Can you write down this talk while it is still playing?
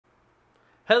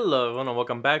Hello everyone and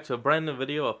welcome back to a brand new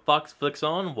video of Fox Flicks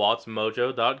on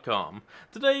What'sMojo.com.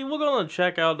 Today we're going to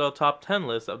check out the top 10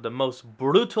 list of the most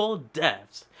brutal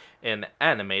deaths in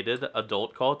animated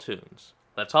adult cartoons.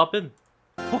 Let's hop in.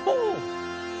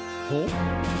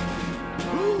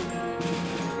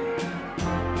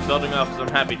 Starting off with some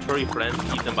happy tree friends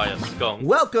eaten by a skunk.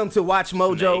 Welcome to Watch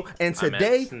Mojo, Snake. and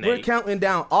today we're counting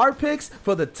down our picks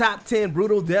for the top 10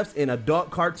 brutal deaths in adult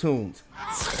cartoons.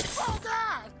 Oh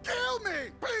God! Kill me!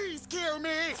 Please kill me!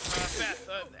 Beth,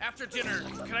 after dinner,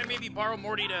 can I maybe borrow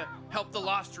Morty to help the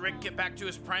lost Rick get back to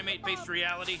his primate-based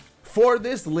reality? For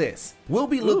this list, we'll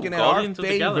be looking at our Guardians of the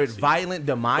favorite Galaxy. Violent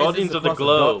demises Guardians of the across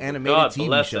Globe. adult animated God TV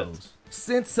bless shows. it.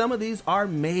 Since some of these are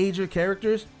major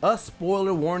characters, a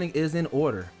spoiler warning is in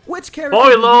order. Which character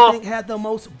do Spoiler! you think had the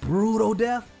most brutal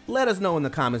death? Let us know in the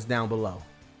comments down below.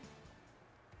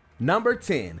 Number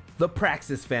 10, the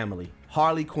Praxis family,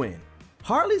 Harley Quinn.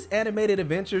 Harley's animated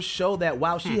adventures show that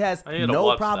while she has I need to no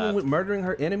watch problem that. with murdering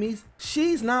her enemies,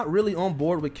 she's not really on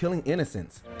board with killing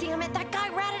innocents. Damn it, that guy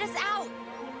ratted us out.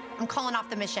 I'm calling off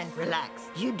the mission. Relax.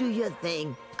 You do your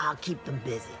thing. I'll keep them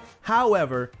busy.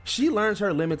 However, she learns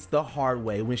her limits the hard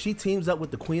way when she teams up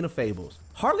with the Queen of Fables.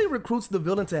 Harley recruits the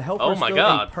villain to help Oh her my steal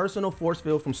God. a personal force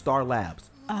field from Star Labs.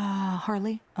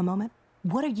 Harley, a moment.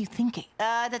 What are you thinking?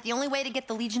 That the only way to get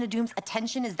the Legion of Doom's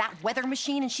attention is that weather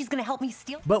machine and she's gonna help me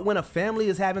steal. But when a family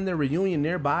is having their reunion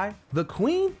nearby, the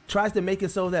Queen tries to make it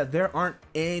so that there aren't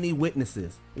any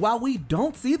witnesses. While we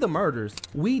don't see the murders,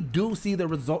 we do see the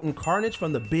resultant carnage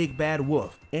from the big bad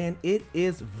wolf, and it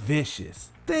is vicious.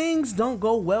 Things don't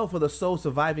go well for the sole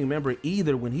surviving member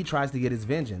either when he tries to get his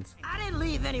vengeance. I didn't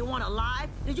leave anyone alive.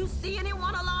 Did you see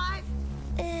anyone alive?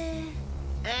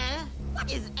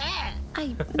 What is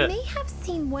I may have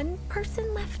seen one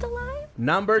person left alive.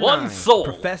 Number One 9, soul.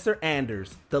 Professor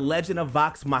Anders, The Legend of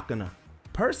Vox Machina.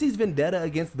 Percy's vendetta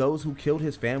against those who killed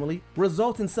his family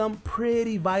results in some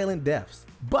pretty violent deaths,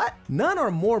 but none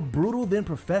are more brutal than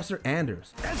Professor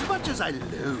Anders. As much as I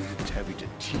loathed having to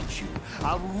teach you,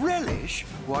 I'll relish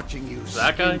watching you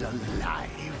That guy? skinned alive.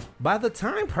 By the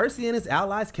time Percy and his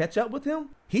allies catch up with him,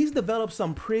 he's developed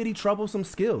some pretty troublesome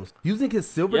skills, using his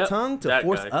silver Yep, tongue to that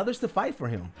force guy. others to fight for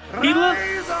him.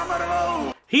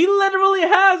 He literally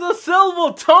has a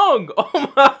silver tongue!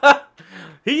 Oh my!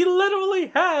 He literally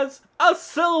has a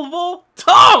silver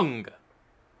tongue!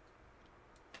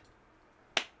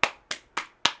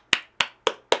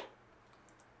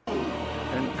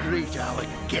 And greet our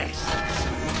guests.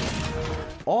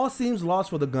 All seems lost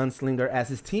for the gunslinger as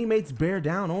his teammates bear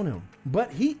down on him,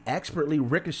 but he expertly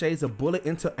ricochets a bullet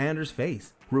into Anders'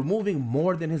 face, removing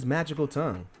more than his magical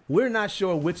tongue. We're not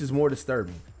sure which is more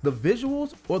disturbing, the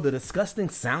visuals or the disgusting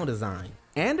sound design.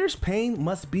 Anders' pain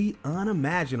must be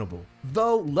unimaginable,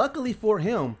 though luckily for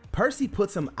him, Percy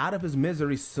puts him out of his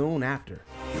misery soon after.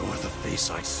 You're the face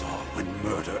I saw when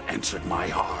murder entered my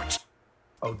heart.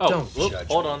 Oh, Oh, don't whoop, judge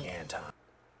hold me, on. Anton.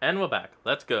 And we're back.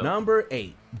 Let's go. Number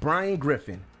 8, Brian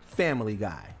Griffin, Family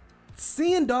Guy.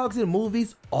 Seeing dogs in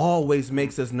movies always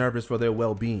makes us nervous for their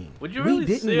well-being. Would you We really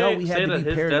didn't say- know we say had to that be his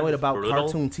death paranoid is about brutal?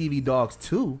 cartoon TV dogs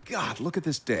too. God, look at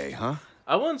this day, huh?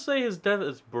 I wouldn't say his death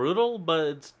is brutal, but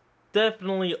it's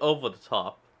definitely over the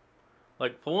top.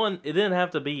 Like, for one, it didn't have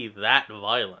to be that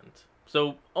violent.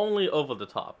 So, only over the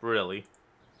top, really.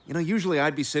 You know, usually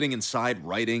I'd be sitting inside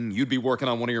writing, you'd be working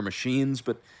on one of your machines,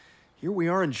 but here we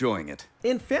are enjoying it.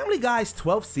 In Family Guy's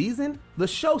 12th season, the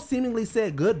show seemingly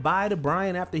said goodbye to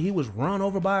Brian after he was run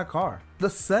over by a car. The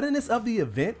suddenness of the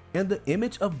event and the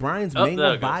image of Brian's Oh, there it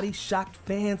mangled goes. body shocked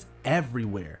fans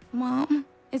everywhere. Mom,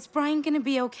 is Brian gonna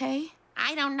be okay?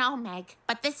 I don't know, Meg,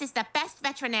 but this is the best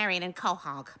veterinarian in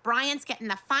Quahog. Brian's getting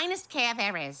the finest care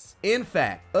there is. In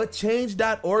fact, a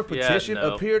Change.org Yeah, petition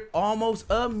no. appeared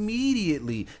almost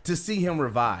immediately to see him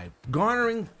revive,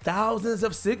 garnering thousands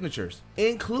of signatures,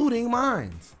 including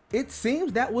mine. It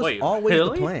seems that was Wait, always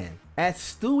really? the plan, as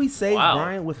Stewie saved Wow.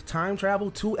 Brian with time travel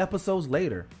 2 episodes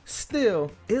later.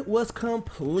 Still, it was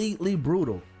completely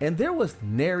brutal, and there was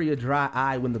nary a dry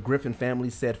eye when the Griffin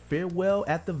family said farewell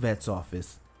at the vet's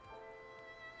office.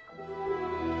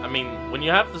 I mean, when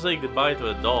you have to say goodbye to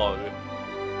a dog,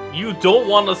 you don't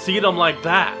want to see them like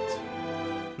that.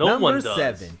 No one Number does.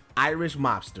 7, Irish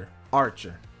mobster,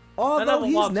 Archer. Although never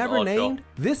he's watched never Archer. named,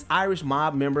 this Irish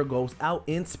mob member goes out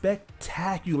in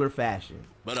spectacular fashion.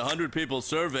 But 100 people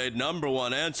surveyed, number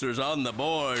one answers on the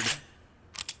board.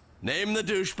 Name the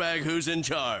douchebag who's in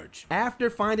charge. After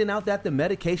finding out that the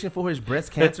medication for his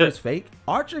breast cancer is fake,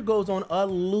 Archer goes on a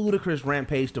ludicrous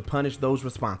rampage to punish those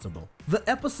responsible. The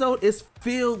episode is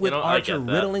filled with You know, I Archer get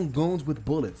that. riddling goons with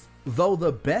bullets, though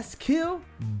the best kill,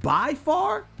 by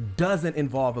far, doesn't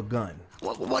involve a gun.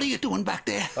 What are you doing back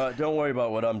there? Don't worry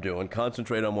about what I'm doing.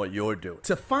 Concentrate on what you're doing.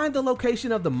 To find the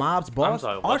location of the mob's boss,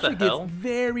 sorry, what Archer the gets hell?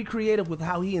 very creative with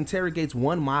how he interrogates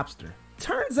one mobster.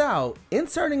 Turns out,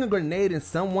 inserting a grenade in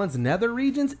someone's nether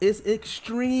regions is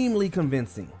extremely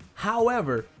convincing.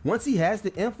 However, once he has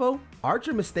the info,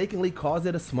 Archer mistakenly calls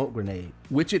it a smoke grenade,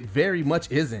 which it very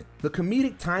much isn't. The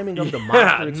comedic timing of the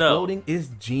monster exploding is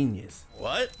genius.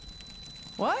 What?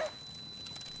 What?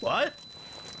 What?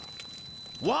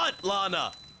 What,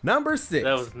 Lana? Number 6.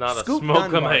 That was not a Scoop smoke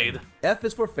Dunbarton. grenade. F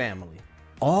is for family.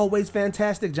 Always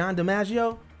fantastic John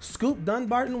DiMaggio, Scoop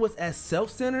Dunbarton was as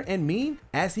self-centered and mean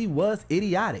as he was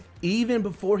idiotic, even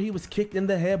before he was kicked in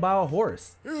the head by a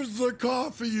horse. Here's the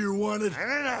coffee you wanted. I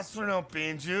didn't ask for no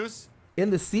bean juice. In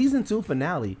the season 2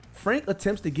 finale, Frank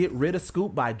attempts to get rid of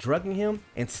Scoop by drugging him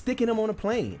and sticking him on a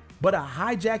plane, but a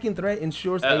hijacking threat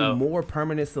ensures a more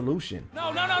permanent solution. No,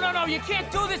 you can't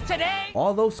do this today!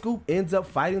 Although Scoop ends up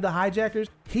fighting the hijackers,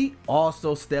 he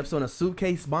also steps on a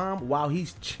suitcase bomb while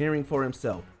he's cheering for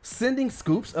himself, sending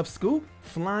scoops of Scoop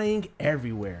flying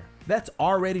everywhere. That's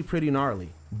already pretty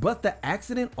gnarly. But the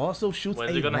accident also shoots a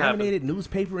laminated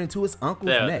newspaper into his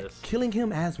uncle's neck, killing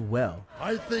him as well.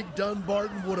 I think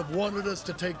Dunbarton would have wanted us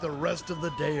to take the rest of the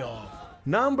day off.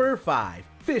 Number 5,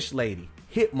 Fish Lady,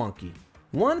 Hit Monkey.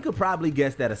 One could probably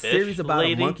guess that a series about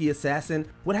a monkey assassin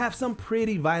would have some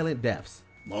pretty violent deaths.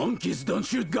 Monkeys don't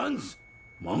shoot guns.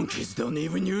 Monkeys don't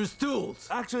even use tools.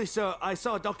 Actually, sir, I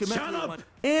saw a documentary. Shut up!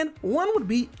 And one would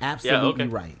be absolutely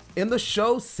right. In the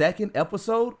show's second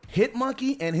episode, Hit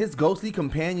Monkey and his ghostly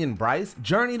companion Bryce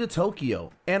journey to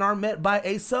Tokyo and are met by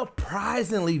a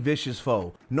surprisingly vicious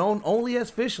foe known only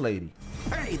as Fish Lady.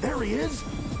 Hey, there he is.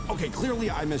 Okay, clearly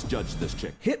I misjudged this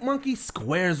chick. Hit Monkey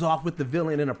squares off with the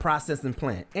villain in a processing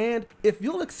plant, and if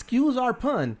you'll excuse our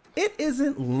pun, it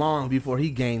isn't long before he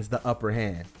gains the upper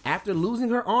hand. After losing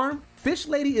her arm, Fish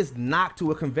Lady is knocked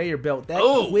to a conveyor belt that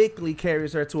quickly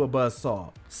carries her to a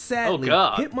buzzsaw. Sadly,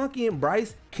 Hit Monkey and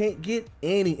Bryce can't get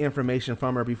any information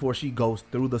from her before she goes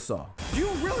through the saw. Do you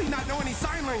really not know any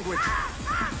sign language?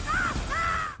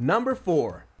 Number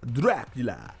 4,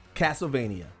 Dracula,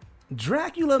 Castlevania.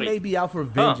 Dracula may be out for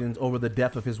vengeance over the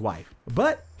death of his wife,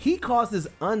 but he causes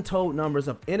untold numbers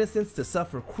of innocents to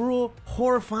suffer cruel,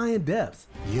 horrifying deaths.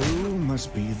 You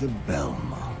must be the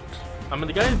Belmont. I mean,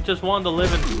 the guy just wanted to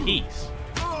live in peace.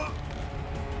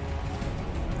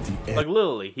 Like,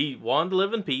 literally, he wanted to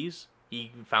live in peace.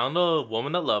 He found a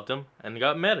woman that loved him and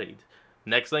got married.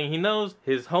 Next thing he knows,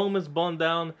 his home is burned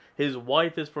down. His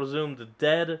wife is presumed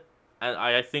dead. And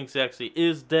I think she actually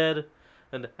is dead.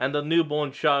 And the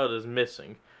newborn child is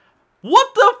missing.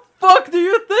 What the fuck do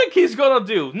you think he's gonna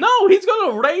do? No, he's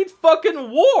gonna raid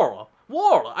fucking war.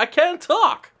 I can't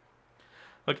talk.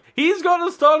 Like, he's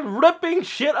gonna start ripping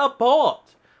shit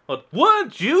apart. But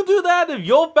wouldn't you do that if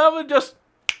your family just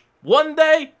one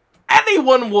day?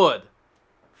 Anyone would.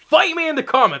 Fight me in the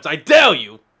comments, I dare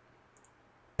you.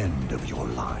 End of your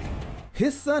line.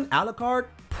 His son Alucard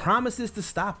promises to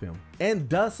stop him and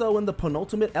does so in the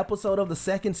penultimate episode of the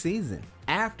second season.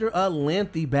 After a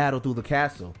lengthy battle through the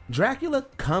castle, Dracula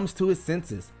comes to his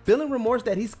senses, feeling remorse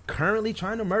that he's currently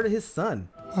trying to murder his son.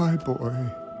 My boy.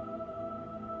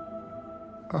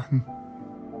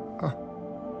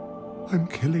 I'm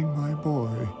killing my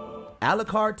boy.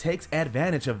 Alucard takes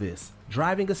advantage of this,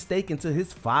 driving a stake into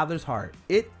his father's heart.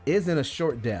 It isn't a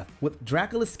short death, with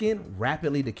Dracula's skin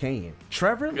rapidly decaying.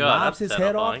 Trevor lobs his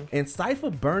head off, and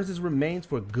Cypher burns his remains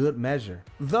for good measure.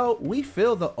 Though we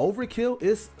feel the overkill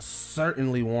is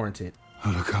certainly warranted.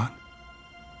 Alucard?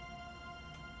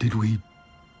 Did we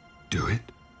do it?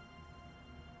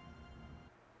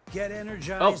 Get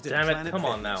energized. Oh, damn it. Come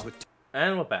on now.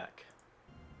 And we're back.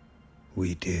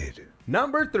 We did.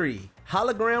 Number 3,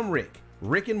 Hologram Rick,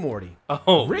 Rick and Morty.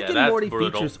 Oh, Rick and Morty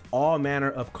features all manner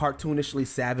of cartoonishly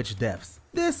savage deaths.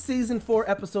 This season 4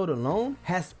 episode alone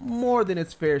has more than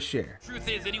its fair share. Truth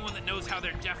is, anyone that knows how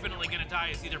they're definitely gonna die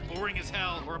is either boring as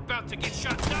hell or about to get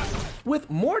shot down. With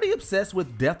Morty obsessed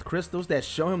with death crystals that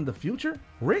show him the future,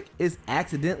 Rick is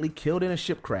accidentally killed in a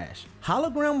ship crash.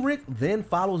 Hologram Rick then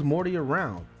follows Morty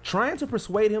around, trying to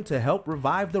persuade him to help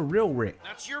revive the real Rick.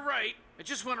 That's your right. I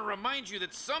just want to remind you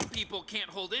that some people can't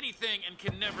hold anything and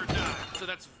can never die. So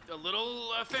that's a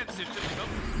little offensive to me.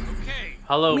 Oh, okay.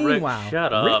 Hello, Meanwhile, Rick.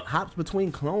 Shut up. Rick hops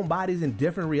between clone bodies in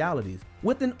different realities,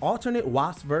 with an alternate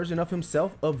Wasp version of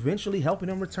himself eventually helping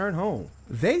him return home.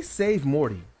 They save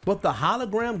Morty, but the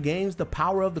hologram gains the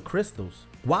power of the crystals.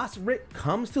 Wasp Rick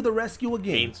comes to the rescue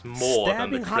again, Means more than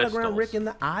stabbing the hologram crystals. Rick in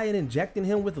the eye and injecting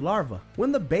him with larva.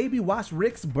 When the baby Wasp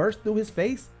Ricks burst through his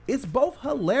face, it's both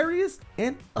hilarious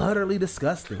and utterly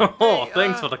disgusting. Oh,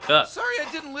 thanks for the cut. Sorry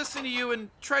I didn't listen to you and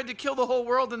tried to kill the whole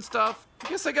world and stuff. I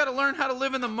guess I gotta learn how to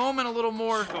live in the moment a little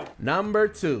more. Number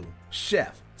 2,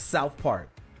 Chef, South Park.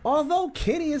 Although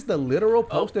Kenny is the literal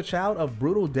poster child of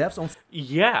brutal deaths on...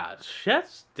 Yeah,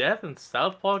 Chef's death in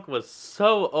South Park was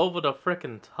so over the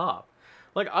frickin' top.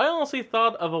 Like, I honestly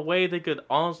thought of a way they could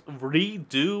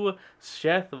redo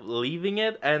Chef leaving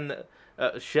it, and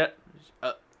Chef...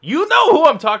 you know who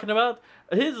I'm talking about!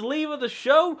 His leave of the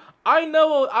show?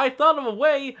 I thought of a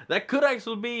way that could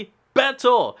actually be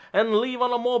better, and leave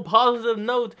on a more positive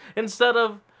note, instead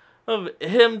of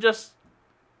him just...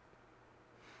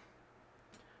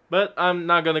 But I'm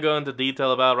not going to go into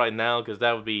detail about it right now, because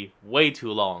that would be way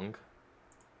too long.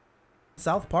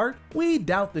 South Park, we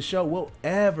doubt the show will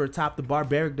ever top the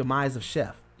barbaric demise of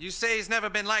Chef. You say he's never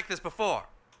been like this before.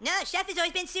 No, Chef has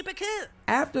always been super cool.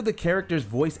 After the character's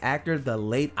voice actor, the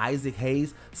late Isaac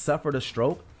Hayes, suffered a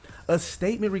stroke, a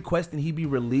statement requesting he be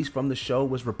released from the show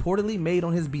was reportedly made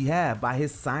on his behalf by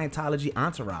his Scientology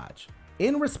entourage.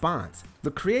 In response,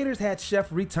 the creators had Chef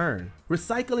return,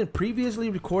 recycling previously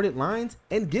recorded lines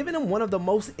and giving him one of the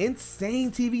most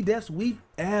insane TV deaths we've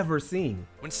ever seen.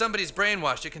 When somebody's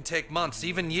brainwashed, it can take months,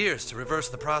 even years, to reverse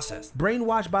the process.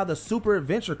 Brainwashed by the Super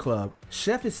Adventure Club,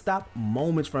 Chef is stopped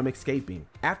moments from escaping.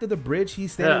 After the bridge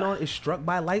he's standing on is struck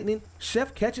by lightning,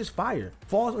 Chef catches fire,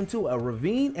 falls into a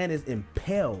ravine and is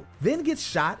impaled, then gets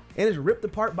shot and is ripped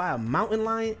apart by a mountain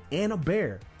lion and a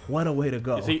bear. What a way to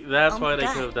go. You see, that's why they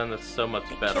could have done this so much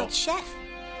better. Chef.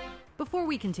 Before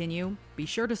we continue, be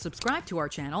sure to subscribe to our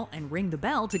channel and ring the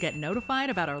bell to get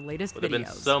notified about our latest Would have been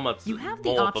videos. so much You have the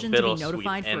more of a option to be bittersweet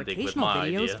notified for ending with occasional my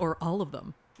videos idea. or all of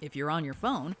them. If you're on your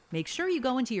phone, make sure you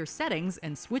go into your settings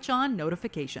and switch on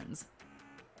notifications.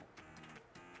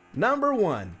 Number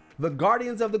 1, the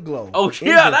Guardians of the Globe. Oh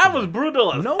yeah, that was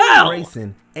brutal as Noah hell!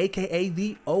 Grayson, aka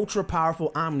the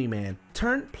ultra-powerful Omni-Man,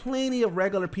 turned plenty of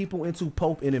regular people into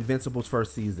Pope in Invincible's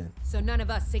first season. So none of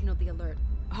us signaled the alert.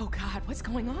 Oh God, what's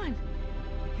going on?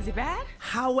 Is it bad?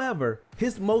 However,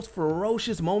 his most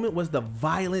ferocious moment was the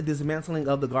violent dismantling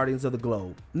of the Guardians of the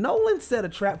Globe. Nolan set a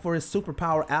trap for his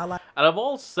superpower ally. Out of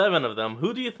all 7 of them,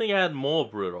 who do you think had more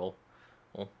brutal?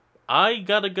 Well, I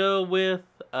gotta go with,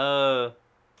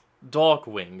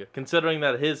 Darkwing, considering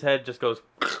that his head just goes...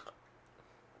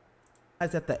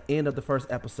 at the end of the first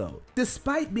episode.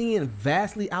 Despite being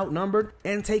vastly outnumbered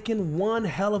and taking one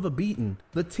hell of a beating,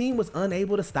 the team was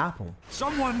unable to stop him.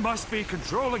 Someone must be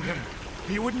controlling him.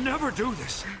 He would never do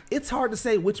this. It's hard to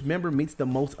say which member meets the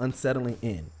most unsettling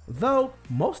end, though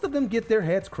most of them get their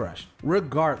heads crushed.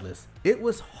 Regardless, it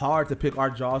was hard to pick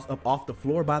our jaws up off the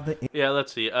floor by the end. Yeah,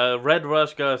 let's see. Red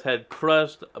Rush got his head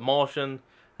crushed, Martian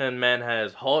and Man had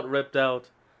his heart ripped out,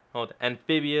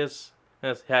 Amphibious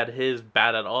has had his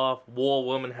battered off, War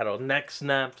Woman had her neck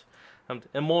snapped,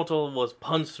 Immortal was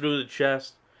punched through the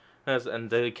chest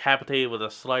and decapitated with a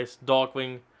sliced.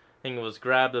 Darkwing was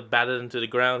grabbed and battered into the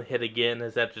ground, hit again,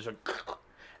 his head just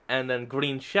and then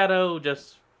Green Shadow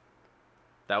just,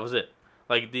 that was it.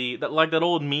 Like that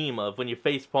old meme of when you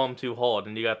face palm too hard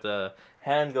and you got the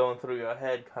hand going through your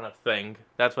head kind of thing.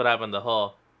 That's what happened to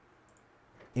her.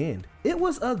 End. It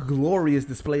was a glorious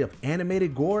display of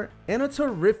animated gore and a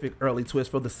terrific early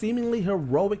twist for the seemingly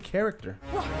heroic character.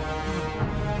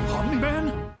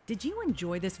 Omni-Man? Did you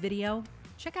enjoy this video?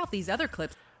 Check out these other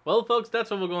clips. Well, folks,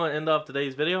 that's where we're going to end off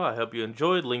today's video. I hope you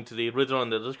enjoyed. Link to the original in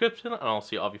the description, and I'll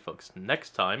see all of you folks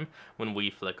next time when we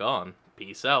flick on.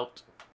 Peace out.